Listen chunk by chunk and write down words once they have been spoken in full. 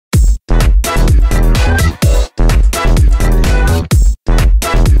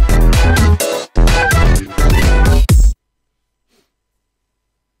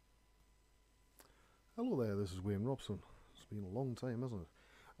is Wayne Robson. It's been a long time, hasn't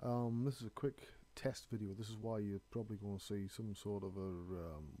it? This is a quick test video. This is why you're probably going to see some sort of a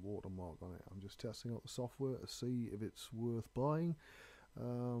watermark on it. I'm just testing out the software to see if it's worth buying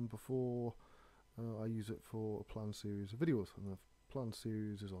before I use it for a planned series of videos. And the planned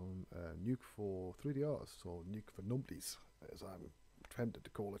series is on Nuke for 3D artists, or Nuke for numpties, as I'm tempted to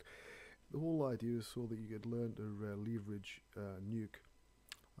call it. The whole idea is so that you could learn to leverage Nuke.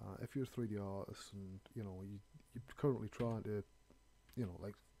 If you're a 3D artist and you're currently trying to,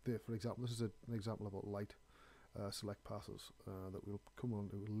 like there, for example, this is an example about light select passes that we'll come on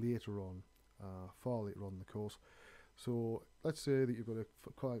to later on, far later on in the course. So let's say that you've got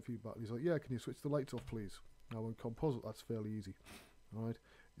a client feedback. He's like, "Yeah, can you switch the lights off, please?" Now in composite, that's fairly easy. All right,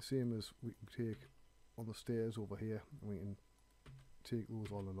 the same as we can take on the stairs over here, and we can take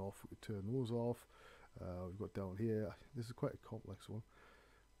those on and off. We can turn those off. We've got down here. This is quite a complex one.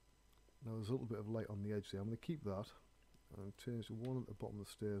 Now there's a little bit of light on the edge there. I'm going to keep that and change the one at the bottom of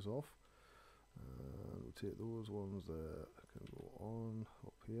the stairs off. We'll take those ones there. Can go on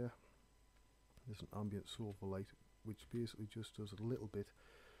up here. There's an ambient sofa light, which basically just does a little bit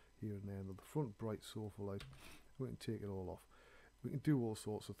here and there. And the front bright sofa light, we can take it all off. We can do all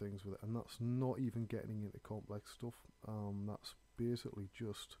sorts of things with it, and that's not even getting into complex stuff. That's basically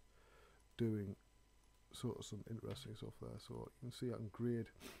just doing sort of some interesting stuff there. So you can see I can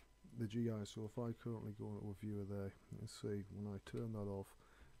grade the GI. So if I currently go into a viewer there, you can see when I turn that off,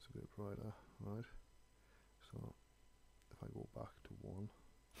 it's a bit brighter, right? So if I go back to 1,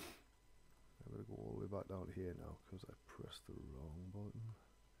 I'm going to go all the way back down to here now because I pressed the wrong button,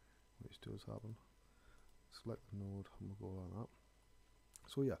 which does happen. Select the node and we'll go like that.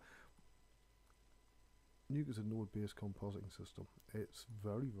 So yeah, Nuke is a node-based compositing system. It's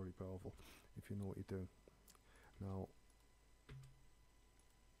very, very powerful if you know what you're doing. Now,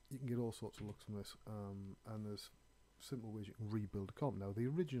 you can get all sorts of looks from this, and there's simple ways you can rebuild a comp. Now, the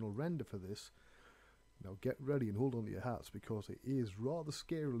original render for this, now get ready and hold on to your hats because it is rather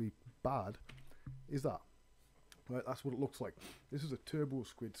scarily bad, is that. Right, that's what it looks like. This is a turbo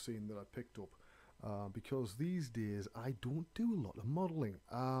squid scene that I picked up. Because these days I don't do a lot of modelling.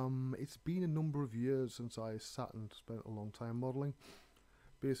 It's been a number of years since I sat and spent a long time modelling.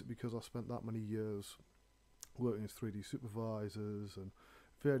 Basically because I spent that many years working as 3D supervisors and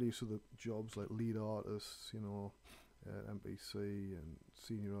various other jobs like lead artists, at MPC and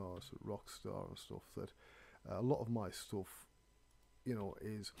senior artists at Rockstar and stuff, that a lot of my stuff,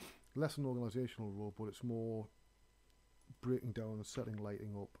 is less an organisational role, but it's more breaking down and setting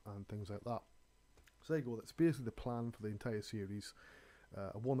lighting up and things like that. So there you go, that's basically the plan for the entire series.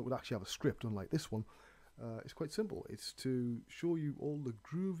 One that would actually have a script, unlike this one. It's quite simple. It's to show you all the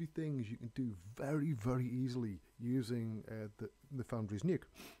groovy things you can do very, very easily using the Foundry's Nuke.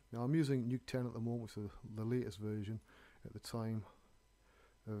 Now I'm using Nuke 10 at the moment, which is the latest version at the time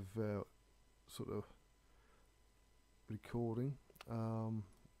of sort of recording.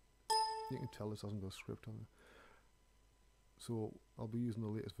 You can tell this hasn't got a script on it. So I'll be using the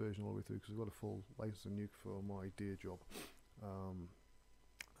latest version all the way through because I've got a full license of Nuke for my day job.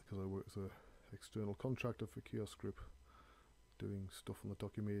 Because I work as an external contractor for Kiosk Group, doing stuff on the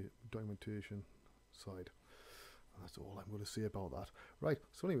documentation side. And that's all I'm going to say about that. Right.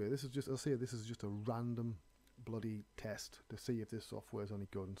 So anyway, this is just a random bloody test to see if this software is any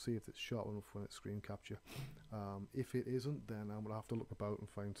good and see if it's sharp enough when it's screen capture. If it isn't, then I'm going to have to look about and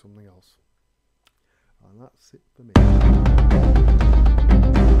find something else. And that's it for me.